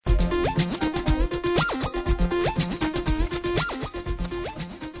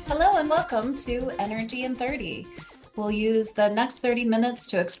Welcome to Energy in 30. We'll use the next 30 minutes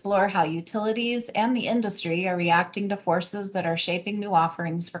to explore how utilities and the industry are reacting to forces that are shaping new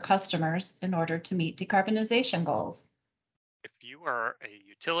offerings for customers in order to meet decarbonization goals. If you are a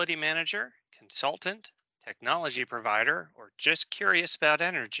utility manager, consultant, technology provider, or just curious about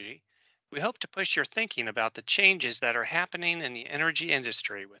energy, we hope to push your thinking about the changes that are happening in the energy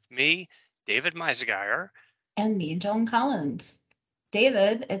industry with me, David Meisegeier. And me, Joan Collins.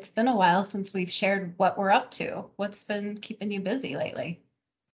 David, it's been a while since we've shared what we're up to. What's been keeping you busy lately?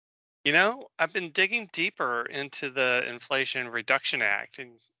 I've been digging deeper into the Inflation Reduction Act,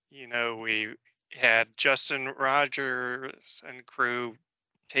 and we had Justin Rogers and crew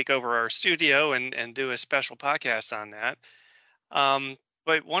take over our studio and do a special podcast on that.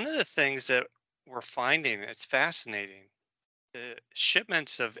 But one of the things that we're finding, it's fascinating, the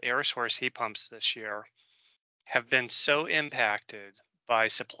shipments of air source heat pumps this year have been so impacted by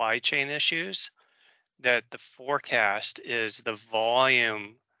supply chain issues that the forecast is the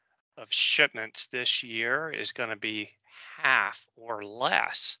volume of shipments this year is going to be half or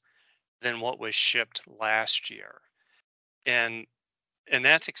less than what was shipped last year. And and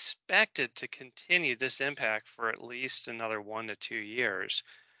that's expected to continue this impact for at least another 1 to 2 years,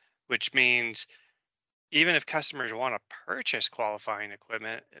 which means even if customers want to purchase qualifying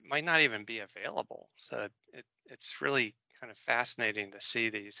equipment, it might not even be available. So it's really kind of fascinating to see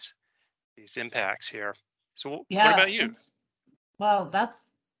these impacts here. So what Yeah, about you? it's well,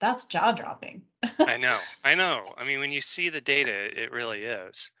 that's jaw-dropping. I know. I mean, when you see the data, it really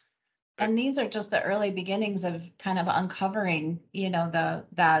is. But And these are just the early beginnings of kind of uncovering, the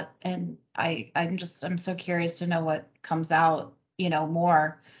that and I'm so curious to know what comes out,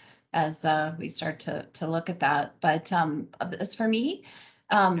 more as we start to look at that. But as for me,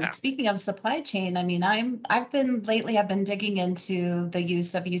 yeah, speaking of supply chain, I mean, I've been digging into the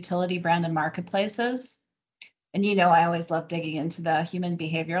use of utility branded marketplaces. And I always love digging into the human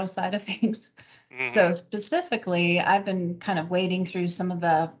behavioral side of things. So hmm specifically, I've been kind of wading through some of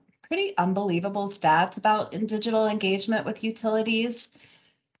the pretty unbelievable stats about in digital engagement with utilities.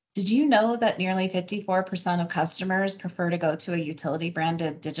 Did you know that nearly 54% of customers prefer to go to a utility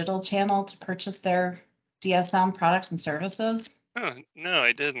branded digital channel to purchase their DSM products and services? Oh, no,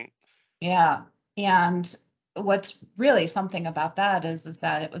 I didn't. Yeah. And what's really something about that is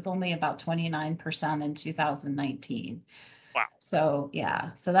that it was only about 29% in 2019. Wow. So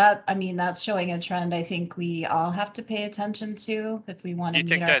yeah, so that I mean that's showing a trend I think we all have to pay attention to if we want Do to you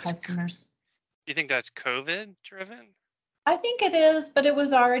meet think our that's customers. COVID driven? I think it is, but it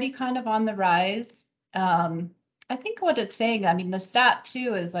was already kind of on the rise. I think what it's saying, I mean, the stat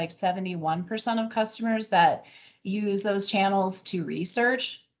too is like 71% of customers that use those channels to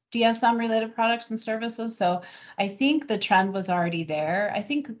research DSM related products and services. So I think the trend was already there. I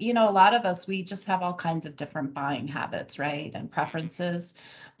think, a lot of us, we just have all kinds of different buying habits, right? And hmm preferences.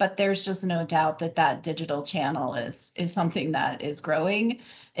 But there's just no doubt that that digital channel is something that is growing.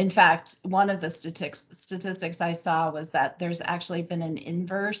 In fact, one of the statistics I saw was that there's actually been an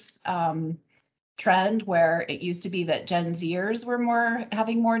inverse trend where it used to be that Gen Zers were more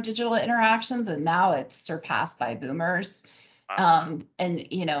having more digital interactions, and now it's surpassed by Boomers. Wow. And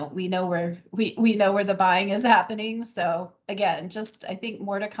we know where we know where the buying is happening. So again, just I think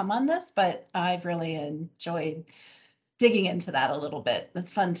more to come on this, but I've really enjoyed digging into that a little bit.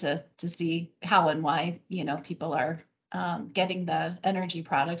 It's fun to see how and why people are getting the energy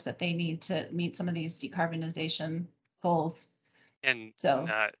products that they need to meet some of these decarbonization goals. And So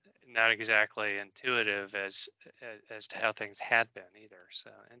not exactly intuitive as to how things had been either. So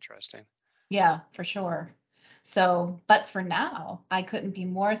interesting. yeah, for sure. So, but for now, I couldn't be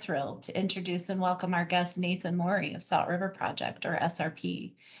more thrilled to introduce and welcome our guest Nathan Morey of Salt River Project, or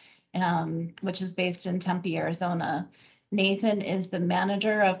SRP, which is based in Tempe, Arizona. Nathan is the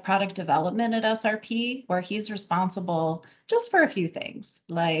manager of product development at SRP, where he's responsible just for a few things,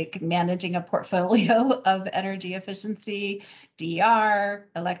 like managing a portfolio of energy efficiency, DR,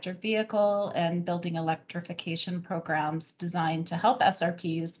 electric vehicle, and building electrification programs designed to help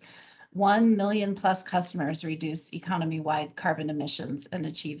SRPs 1 million plus customers reduce economy-wide carbon emissions and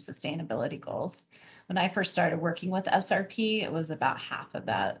achieve sustainability goals. When I first started working with SRP, it was about half of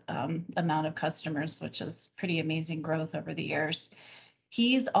that amount of customers, which is pretty amazing growth over the years.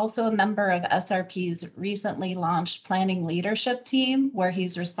 He's also a member of SRP's recently launched planning leadership team, where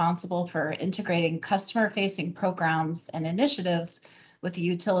he's responsible for integrating customer facing programs and initiatives with the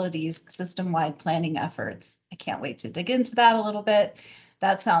utilities system wide planning efforts. I can't wait to dig into that a little bit.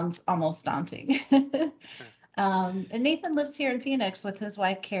 That sounds almost daunting. And Nathan lives here in Phoenix with his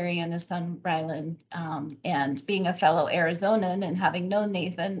wife Carrie and his son Rylan. And being a fellow Arizonan and having known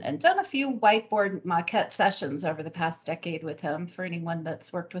Nathan and done a few whiteboard maquette sessions over the past decade with him. For anyone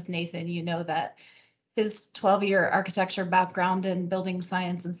that's worked with Nathan, you know that his 12-year architecture background in building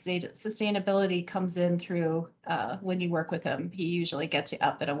science and sustainability comes in through when you work with him. He usually gets you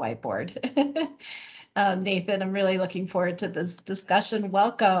up at a whiteboard. Nathan, I'm really looking forward to this discussion.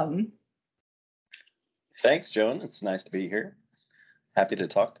 Welcome. Thanks, Joan. It's nice to be here. Happy to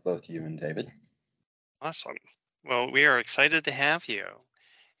talk to both you and David. Awesome. Well, we are excited to have you.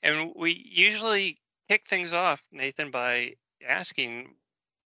 And we usually kick things off, Nathan, by asking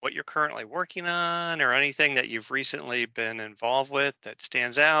what you're currently working on or anything that you've recently been involved with that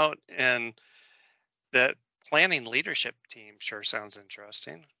stands out. And that planning leadership team sure sounds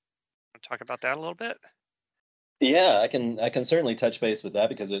interesting. Want to talk about that a little bit? Yeah, I can certainly touch base with that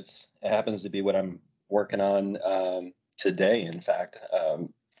because it happens to be what I'm working on today, in fact.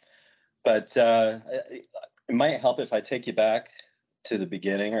 But it might help if I take you back to the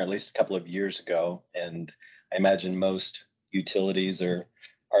beginning, or at least a couple of years ago. And I imagine most utilities are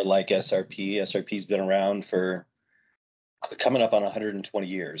like SRP. SRP's been around for coming up on 120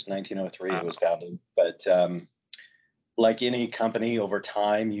 years. 1903 it Wow. was founded. But like any company, over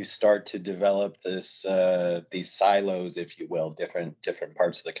time you start to develop these silos, if you will. Different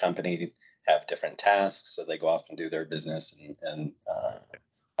parts of the company have different tasks, so they go off and do their business, and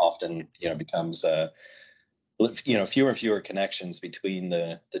often becomes fewer and fewer connections between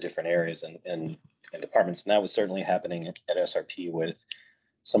the different areas and departments. And that was certainly happening at SRP with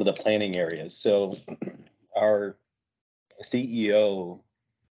some of the planning areas. So our CEO,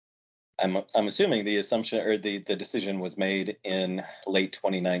 I'm assuming the assumption or the decision was made in late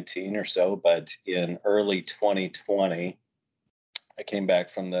 2019 or so, but in early 2020, I came back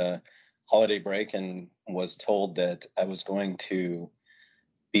from the holiday break and was told that I was going to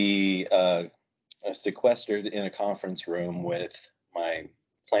be sequestered in a conference room with my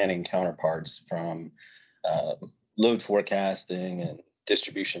planning counterparts from uh, load forecasting and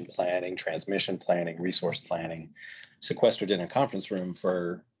distribution planning, transmission planning, resource planning, sequestered in a conference room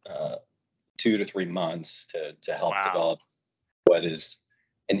for 2 to 3 months to help Wow. develop what is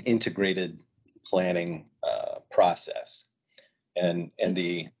an integrated planning process. And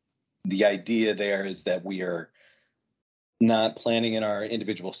the idea there is that we are not planning in our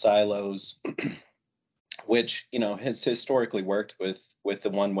individual silos, which has historically worked with the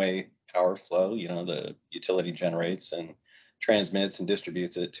one-way power flow. The utility generates and transmits and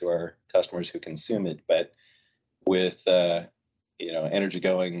distributes it to our customers who consume it. But with energy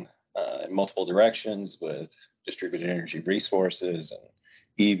going in multiple directions, with distributed energy resources and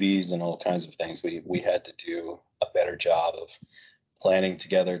EVs and all kinds of things, we had to do a better job of planning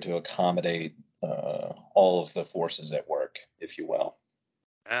together to accommodate all of the forces at work, if you will.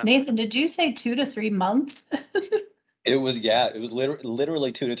 Yeah. Nathan, did you say 2 to 3 months? It was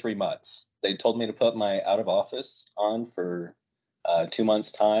literally 2 to 3 months. They told me to put my out of office on for 2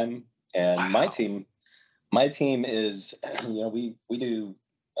 months time, and my Wow. team is, we do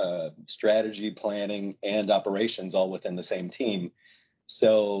strategy, planning, and operations all within the same team.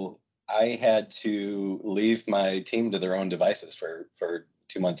 So I had to leave my team to their own devices for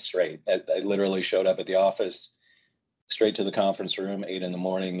 2 months straight. I literally showed up at the office, straight to the conference room, 8 in the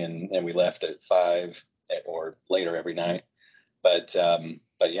morning, and we left at 5 or later every night. But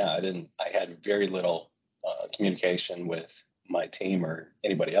yeah, I had very little communication with my team or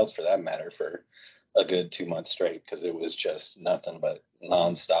anybody else for that matter for a good 2 months straight, because it was just nothing but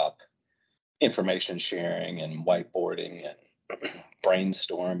nonstop information sharing and whiteboarding and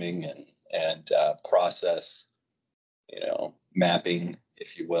brainstorming and process, mapping,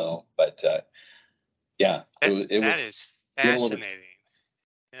 if you will. But yeah, it That was is a little bit. fascinating.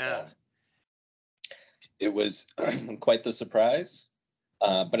 Yeah. Yeah, it was quite the surprise.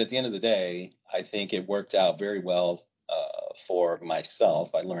 But at the end of the day, I think it worked out very well for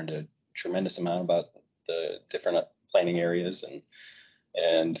myself. I learned a tremendous amount about the different planning areas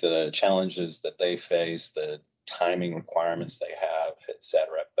and the challenges that they face, the timing requirements they have,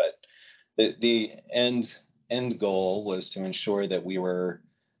 etc. But the end goal was to ensure that we were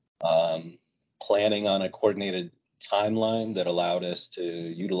um, planning on a coordinated timeline that allowed us to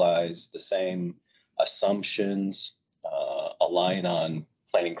utilize the same assumptions, align on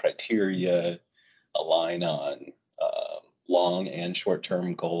planning criteria, align on long and short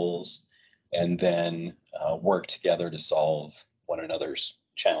term goals, and then work together to solve one another's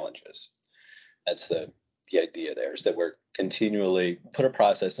challenges. That's the idea there, is that we're continually put a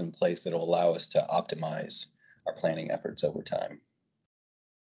process in place that will allow us to optimize our planning efforts over time.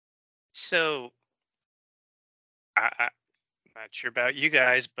 So I'm not sure about you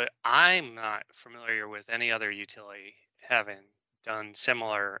guys, but I'm not familiar with any other utility having done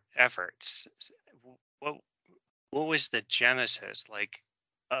similar efforts. What what was the genesis like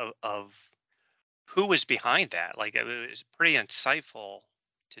of who was behind that? Like it was pretty insightful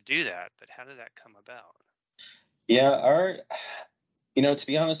to do that, but how did that come about? Yeah, to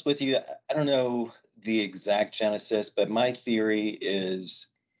be honest with you, I don't know the exact genesis, but my theory is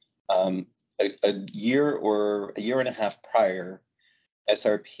um, a year and a half prior,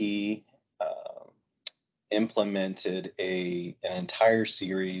 SRP implemented an entire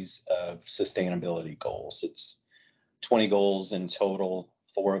series of sustainability goals. It's 20 goals in total.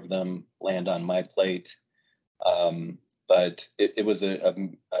 Four of them land on my plate. But it was a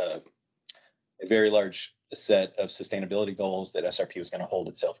very large set of sustainability goals that SRP was going to hold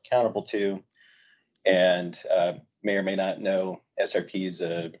itself accountable to. And may or may not know, SRP is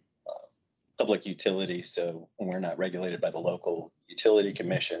a public utility, so we're not regulated by the local utility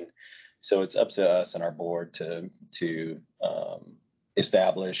commission. So it's up to us and our board to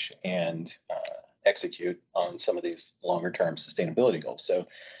establish and execute on some of these longer term sustainability goals. So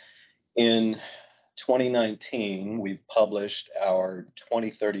in 2019, we published our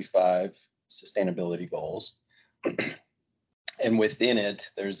 2035 sustainability goals, and within it,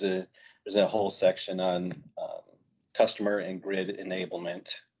 there's a whole section on customer and grid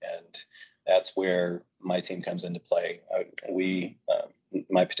enablement, and that's where my team comes into play.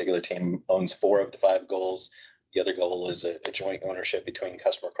 My particular team owns four of the five goals. The other goal is a joint ownership between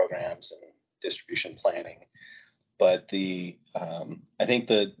customer programs and distribution planning. But I think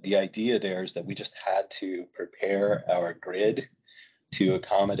the idea there is that we just had to prepare our grid to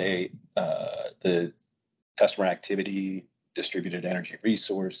accommodate the customer activity, distributed energy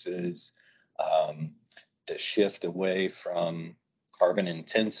resources, um, the shift away from carbon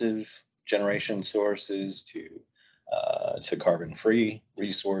intensive generation sources to carbon free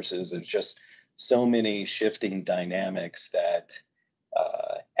resources. It's just so many shifting dynamics that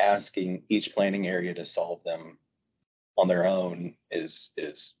asking each planning area to solve them on their own is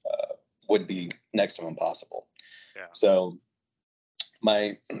would be next to impossible. Yeah. So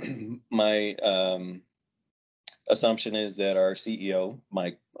my my assumption is that our CEO,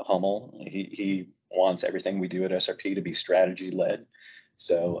 Mike Hummel, he wants everything we do at SRP to be strategy led.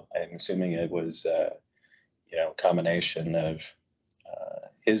 So I'm assuming it was, combination of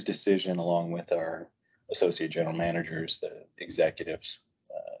his decision along with our associate general managers, the executives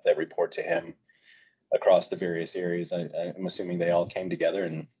that report to him across the various areas. I'm assuming they all came together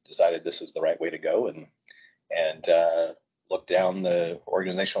and decided this was the right way to go, and looked down the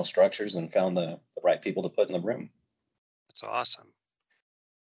organizational structures and found the right people to put in the room. That's awesome.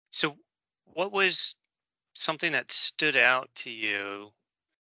 So what was something that stood out to you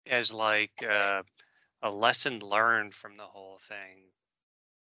as like a lesson learned from the whole thing?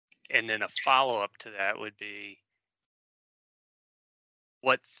 And then a follow up to that would be,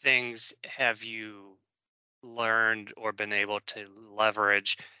 what things have you learned or been able to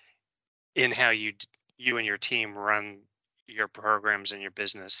leverage in how you and your team run your programs and your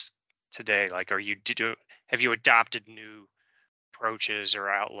business today? Like, have you adopted new approaches or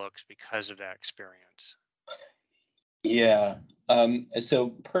outlooks because of that experience? Yeah. So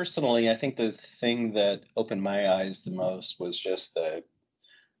personally, I think the thing that opened my eyes the most was just the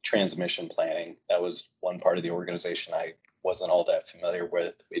transmission planning. That was one part of the organization I wasn't all that familiar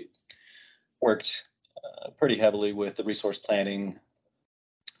with. We worked pretty heavily with the resource planning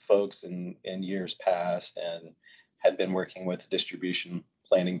folks in years past, and had been working with the distribution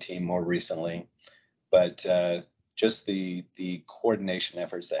planning team more recently. But just the coordination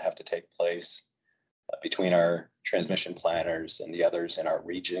efforts that have to take place between our transmission planners and the others in our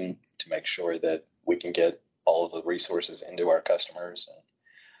region to make sure that we can get all of the resources into our customers.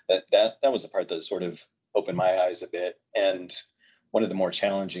 And that was the part that sort of opened my eyes a bit. And one of the more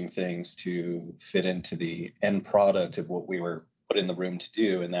challenging things to fit into the end product of what we were put in the room to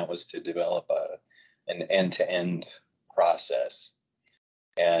do, and that was to develop an end-to-end process.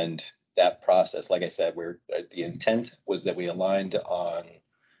 And that process, like I said, the intent was that we aligned on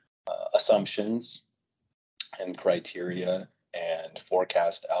assumptions and criteria and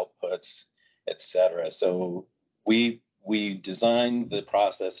forecast outputs, et cetera. So we designed the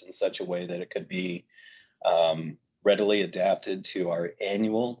process in such a way that it could be readily adapted to our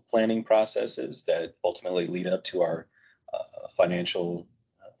annual planning processes that ultimately lead up to our financial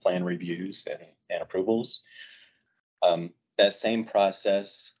plan reviews and approvals. That same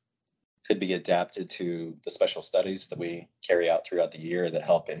process could be adapted to the special studies that we carry out throughout the year that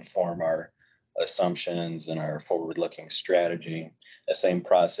help inform our assumptions and our forward looking strategy. The same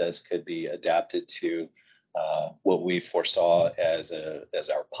process could be adapted to what we foresaw as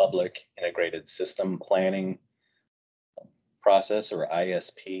our public integrated system planning process, or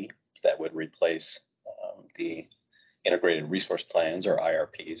ISP, that would replace the integrated resource plans, or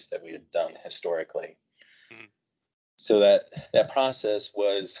IRPs, that we had done historically. Mm. So that process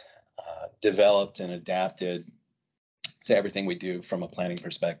was developed and adapted to everything we do from a planning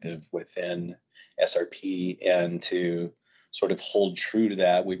perspective within SRP. And to sort of hold true to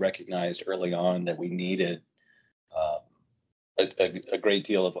that, we recognized early on that we needed a great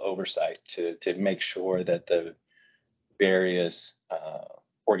deal of oversight to make sure that the various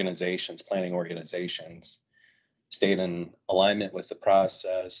organizations, planning organizations, stayed in alignment with the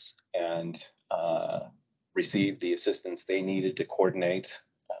process and received the assistance they needed to coordinate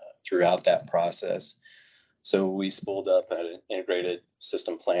throughout that process. So we spooled up an integrated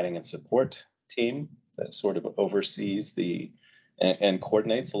system planning and support team that sort of oversees and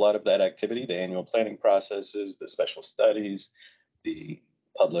coordinates a lot of that activity, the annual planning processes, the special studies, the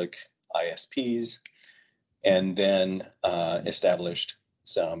public ISPs, and then established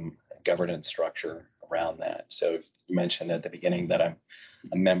some governance structure around that. So you mentioned at the beginning that I'm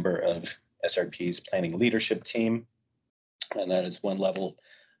a member of SRP's planning leadership team, and that is one level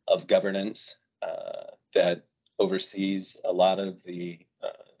of governance that oversees a lot of the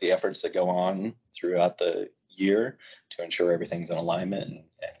efforts that go on throughout the year to ensure everything's in alignment and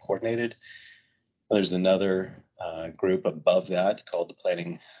coordinated. There's another group above that called the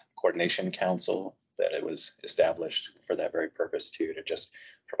Planning Coordination Council, that it was established for that very purpose too, to just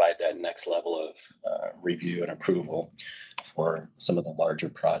provide that next level of review and approval for some of the larger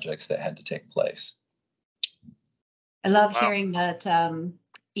projects that had to take place. I love Wow. hearing that,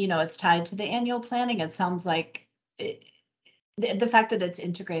 it's tied to the annual planning. It sounds like the fact that it's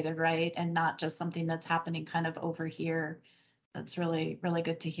integrated, right? And not just something that's happening kind of over here. That's really, really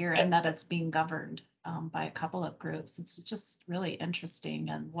good to hear. And that it's being governed by a couple of groups. It's just really interesting,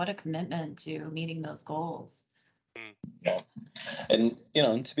 and what a commitment to meeting those goals. Mm. Yeah.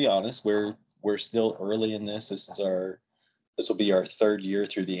 And, to be honest, we're still early in this. This will be our third year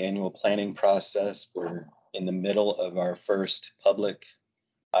through the annual planning process. We're in the middle of our first public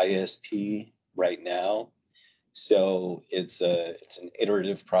ISP right now. So it's an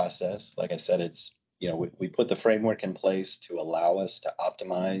iterative process. Like I said, it's, we put the framework in place to allow us to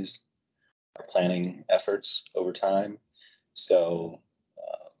optimize our planning efforts over time. So,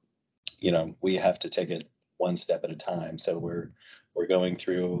 we have to take it one step at a time. So we're going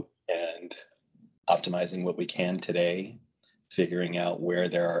through and optimizing what we can today, figuring out where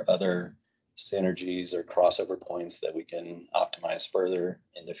there are other synergies or crossover points that we can optimize further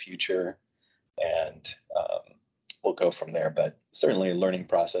in the future. And we'll go from there. But certainly a learning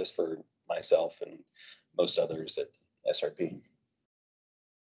process for myself and most others at SRP.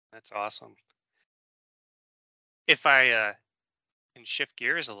 That's awesome. If I can shift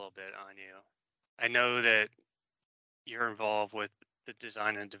gears a little bit on you, I know that you're involved with the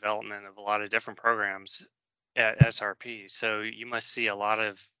design and development of a lot of different programs at SRP. So you must see a lot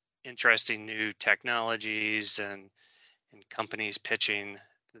of interesting new technologies and companies pitching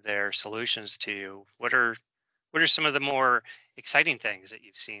their solutions to you. What are some of the more exciting things that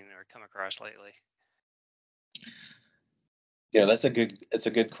you've seen or come across lately? It's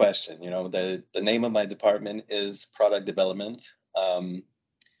a good question. The name of my department is product development.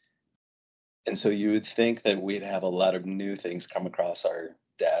 And so you would think that we'd have a lot of new things come across our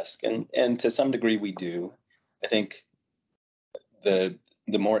desk, and to some degree we do. I think the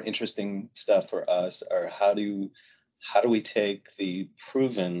more interesting stuff for us are how do we take the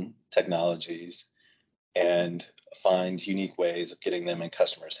proven technologies and find unique ways of getting them in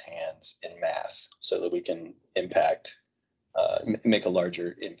customers' hands in mass, so that we can make a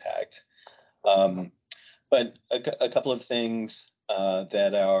larger impact. But a couple of things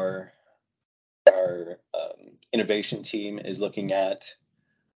that our innovation team is looking at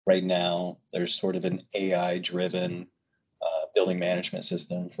right now. There's sort of an AI-driven building management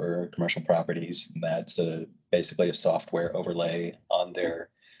system for commercial properties. That's basically a software overlay on their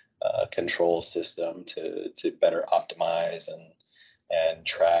control system to better optimize and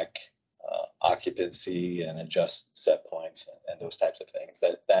track occupancy and adjust set points and those types of things.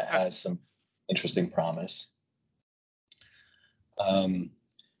 That Huh. has some interesting promise.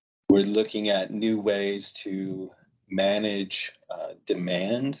 We're looking at new ways to manage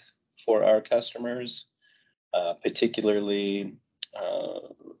demand for our customers, particularly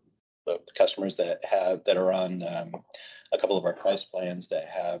the customers that are on a couple of our price plans that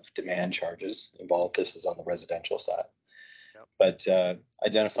have demand charges involved. This is on the residential side. Yep. But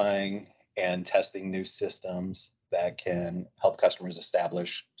identifying and testing new systems that can help customers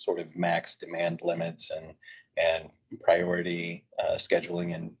establish sort of max demand limits and priority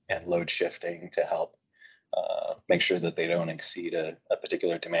scheduling and load shifting to help make sure that they don't exceed a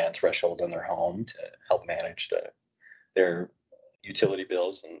particular demand threshold in their home to help manage their utility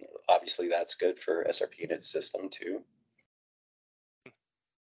bills. And obviously that's good for SRP and its system too.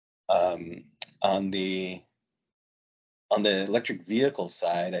 Um, on the electric vehicle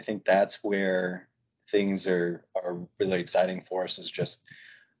side, I think that's where things are really exciting for us. Is just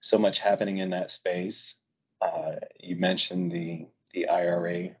so much happening in that space. You mentioned the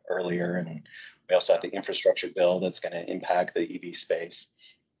IRA earlier, and we also have the infrastructure bill that's going to impact the EV space,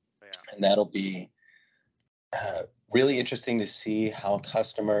 and that'll be really interesting to see how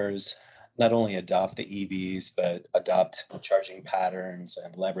customers not only adopt the EVs but adopt charging patterns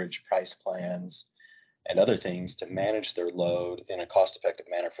and leverage price plans and other things to manage their load in a cost-effective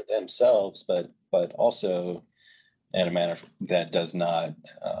manner for themselves, but also in a manner that does not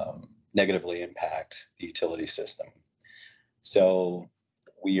negatively impact the utility system. So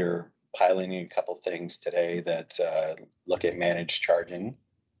we are piloting a couple things today that look at managed charging,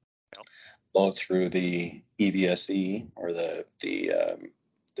 both through the EVSE or the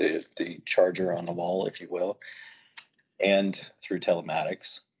charger on the wall, if you will, and through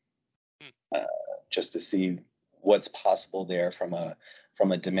telematics, just to see what's possible there from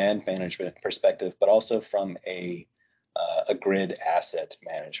a demand management perspective, but also from a grid asset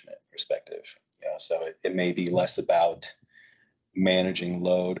management perspective. So it may be less about managing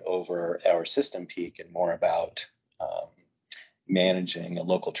load over our system peak and more about managing a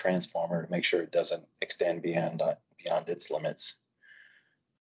local transformer to make sure it doesn't extend beyond its limits.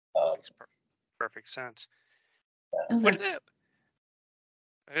 Makes perfect sense. Those What are- about?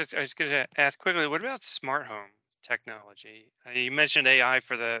 I was going to ask quickly. What about smart home technology? You mentioned AI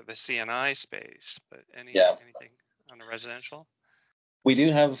for the CNI space, but anything on the residential? We do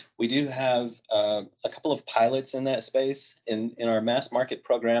have a couple of pilots in that space. In our mass market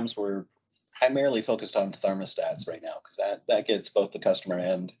programs, we're primarily focused on thermostats right now because that gets both the customer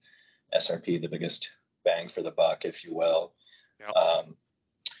and SRP the biggest bang for the buck, if you will.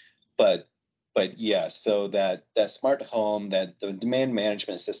 Yep. But yeah, so that smart home, that the demand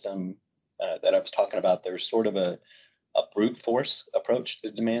management system that I was talking about, there's sort of a brute force approach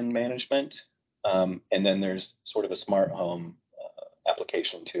to demand management, and then there's sort of a smart home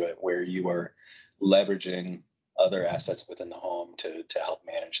application to it where you are leveraging other assets within the home to help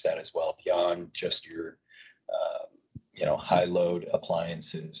manage that as well, beyond just your high load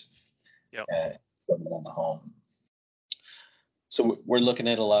appliances and equipment on the home. So we're looking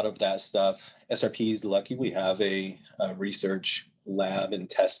at a lot of that stuff. SRP is lucky we have a research lab and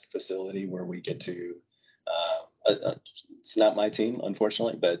test facility where we get to it's not my team,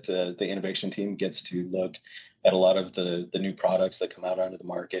 unfortunately, but the innovation team gets to look at a lot of the new products that come out onto the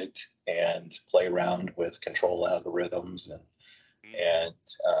market and play around with control algorithms and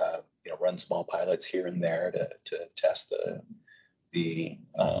run small pilots here and there to test the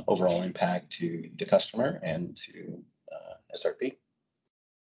overall impact to the customer and to SRP.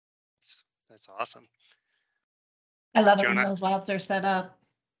 That's awesome. I love it Joan, when those labs are set up.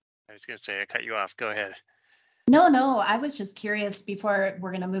 I was going to say, I cut you off. Go ahead. No, I was just curious before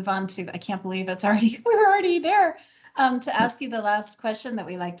we're going to move on to, I can't believe we're already there, to ask you the last question that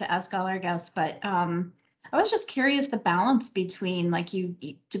we like to ask all our guests. But I was just curious the balance between like you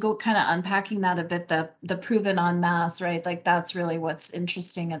to go kind of unpacking that a bit, the proven en masse, right? Like that's really what's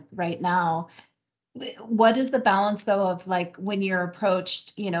interesting right now. What is the balance though of like when you're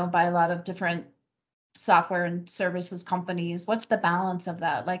approached, by a lot of different software and services companies, what's the balance of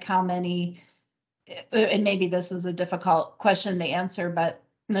that? Like how many, and maybe this is a difficult question to answer, but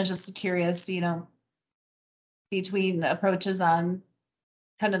I'm just curious, between the approaches on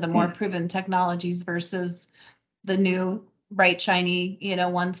kind of the more proven technologies versus the new bright, shiny,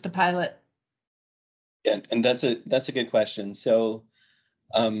 ones to pilot. Yeah, and that's a good question. So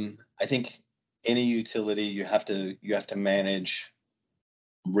I think any utility you have to manage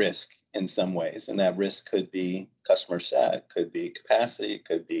risk in some ways, and that risk could be customer sat, could be capacity,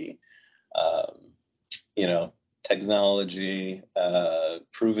 could be technology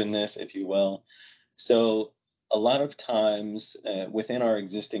provenness, if you will. So a lot of times within our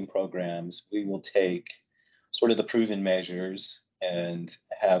existing programs, we will take sort of the proven measures and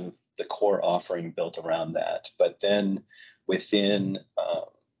have the core offering built around that. But then within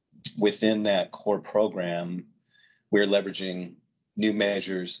that core program, we're leveraging new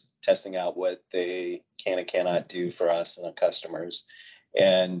measures, testing out what they can and cannot do for us and our customers.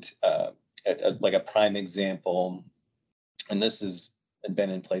 And like a prime example, and this is been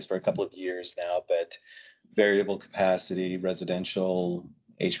in place for a couple of years now, but variable capacity residential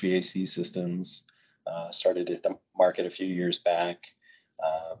HVAC systems started at the market a few years back.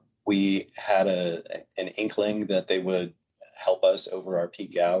 We had an inkling that they would help us over our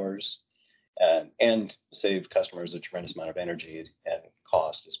peak hours and save customers a tremendous amount of energy and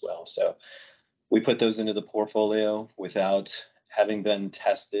cost as well. So we put those into the portfolio without having been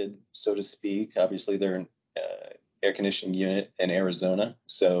tested, so to speak. Obviously, they're an air conditioning unit in Arizona,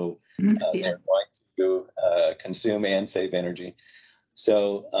 so Yeah. they're going to consume and save energy.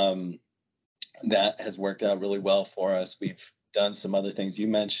 So that has worked out really well for us. We've done some other things. You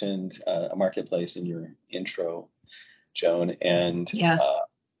mentioned a marketplace in your intro, Joan, and Yeah.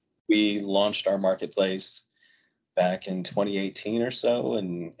 we launched our marketplace back in 2018 or so,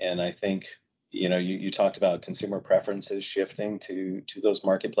 and I think you talked about consumer preferences shifting to those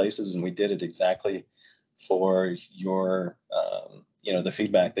marketplaces, and we did it exactly for your the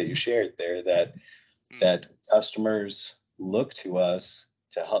feedback that you shared there, that customers look to us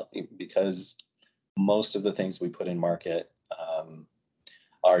to help, because most of the things we put in market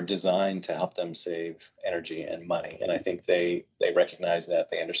are designed to help them save energy and money, and I think they recognize that,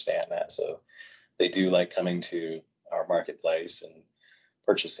 they understand that, so they do like coming to our marketplace and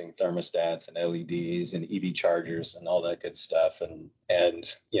purchasing thermostats and LEDs and EV chargers and all that good stuff. And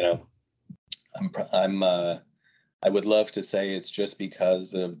I would love to say it's just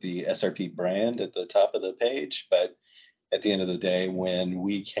because of the SRP brand at the top of the page, but at the end of the day, when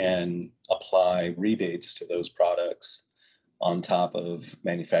we can apply rebates to those products on top of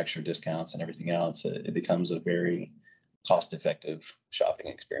manufacturer discounts and everything else, it becomes a very cost-effective shopping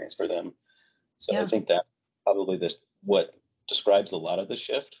experience for them. So I think that's probably what describes a lot of the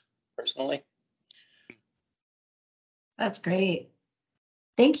shift, personally. That's great.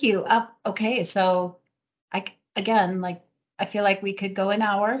 Thank you. Okay, so I feel like we could go an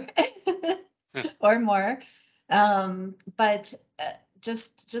hour or more. But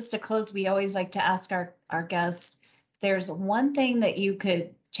just to close, we always like to ask our guests, there's one thing that you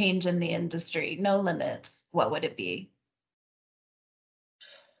could change in the industry, no limits, what would it be?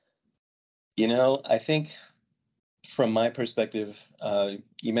 I think from my perspective,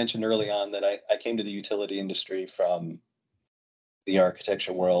 you mentioned early on that I came to the utility industry from the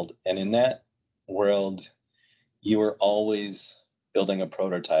architecture world. And in that world, you are always building a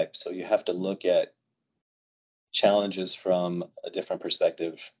prototype. So you have to look at challenges from a different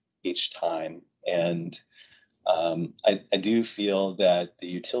perspective each time. And I do feel that the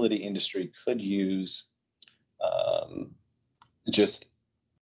utility industry could use just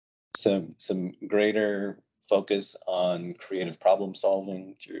some greater focus on creative problem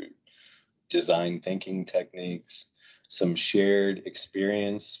solving through design thinking techniques, some shared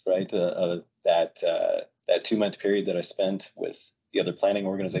experience, right? That 2-month period that I spent with the other planning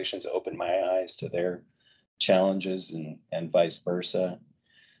organizations opened my eyes to their challenges and vice versa.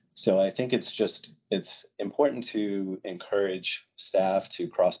 So I think it's important to encourage staff to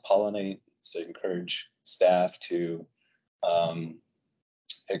cross-pollinate, so encourage staff to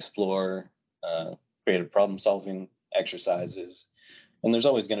explore creative problem solving exercises. And there's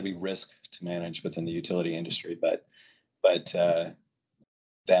always going to be risk to manage within the utility industry, but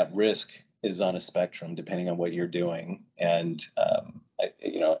that risk is on a spectrum depending on what you're doing. And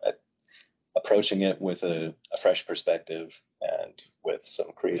approaching it with a fresh perspective and with some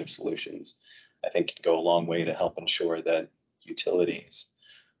creative solutions, I think can go a long way to help ensure that utilities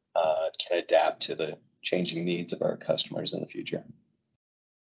can adapt to the changing needs of our customers in the future.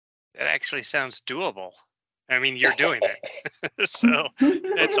 That actually sounds doable. I mean, you're doing it, so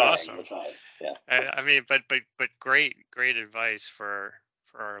it's awesome. Yeah. I mean, but great advice for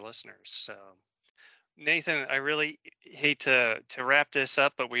our listeners. So, Nathan, I really hate to wrap this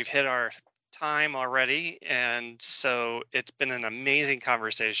up, but we've hit our time already, and so it's been an amazing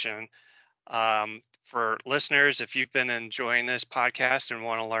conversation. For listeners, if you've been enjoying this podcast and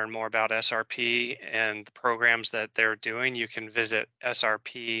want to learn more about SRP and the programs that they're doing, you can visit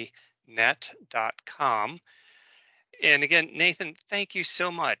srpnet.com. And again, Nathan, thank you so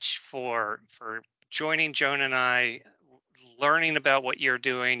much for joining Joan and I, learning about what you're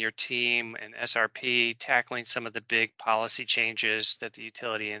doing, your team and SRP, tackling some of the big policy changes that the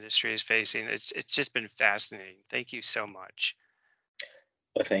utility industry is facing. It's just been fascinating. Thank you so much.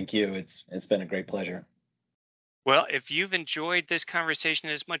 Well, thank you. It's been a great pleasure. Well, if you've enjoyed this conversation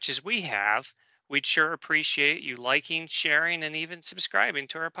as much as we have, we'd sure appreciate you liking, sharing, and even subscribing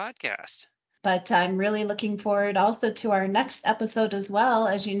to our podcast. But I'm really looking forward also to our next episode as well.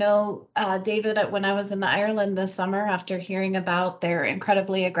 As you know, David, when I was in Ireland this summer, after hearing about their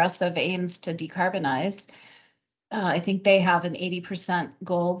incredibly aggressive aims to decarbonize, I think they have an 80%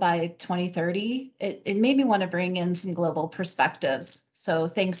 goal by 2030. It made me want to bring in some global perspectives. So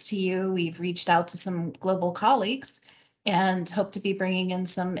thanks to you, we've reached out to some global colleagues and hope to be bringing in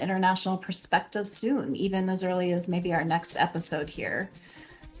some international perspectives soon, even as early as maybe our next episode here.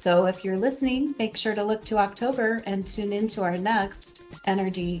 So if you're listening, make sure to look to October and tune into our next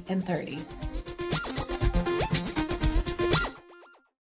Energy in 30.